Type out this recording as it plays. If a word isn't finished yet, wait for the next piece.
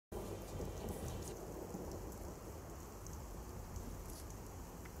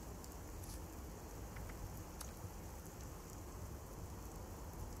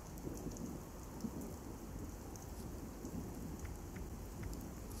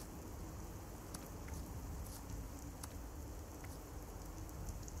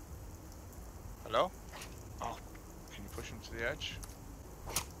to the edge.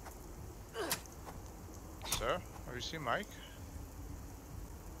 Sir, have you seen Mike?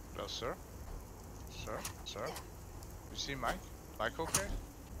 Hello, sir? Sir? Sir? Have you seen Mike? Mike okay?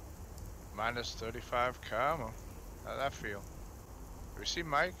 Minus 35 karma. How'd that feel? Have you seen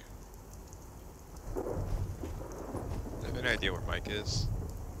Mike? I have any idea where Mike is.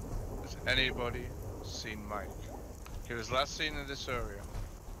 Has anybody seen Mike? He was last seen in this area.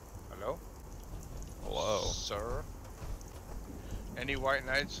 Hello? Hello. Sir? Any white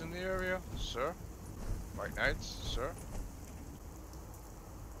knights in the area? Sir? White knights? Sir?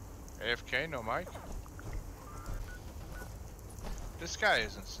 AFK? No Mike? This guy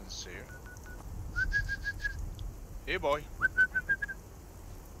isn't sincere. Hey boy.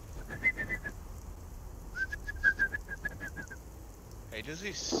 Hey, does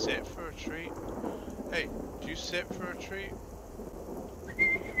he sit for a treat? Hey, do you sit for a treat?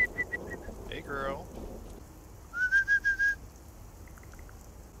 Hey, girl.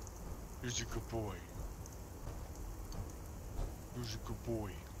 He's a good boy. He's a good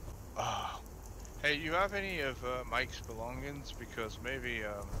boy. Ah. Hey, you have any of Mike's belongings? Because maybe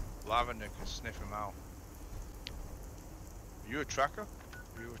Lavender can sniff him out. Are you a tracker?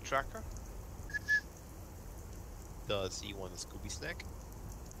 Are you a tracker? Does he want a Scooby snack?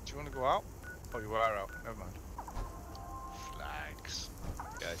 Do you want to go out? Oh, you are out. Never mind. Flags.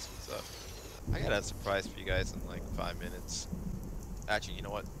 Guys, what's up? I got a surprise for you guys in like 5 minutes. Actually, you know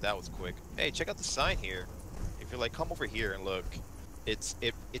what? That was quick. Hey, check out the sign here. If you're like, come over here and look. It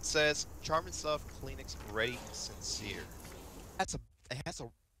says Charming Stuff Clinics Ready SinSeer.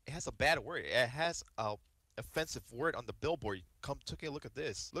 It has a bad word. It has a offensive word on the billboard. Come take a look at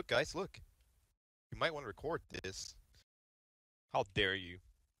this. Look, guys, look. You might want to record this. How dare you,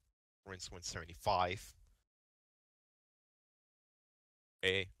 Rincewind75?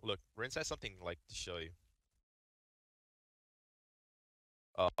 Hey, look, Rince has something like to show you.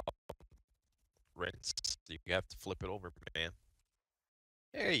 Uh, Rince, you have to flip it over, man.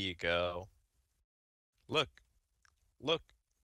 There you go. Look, look.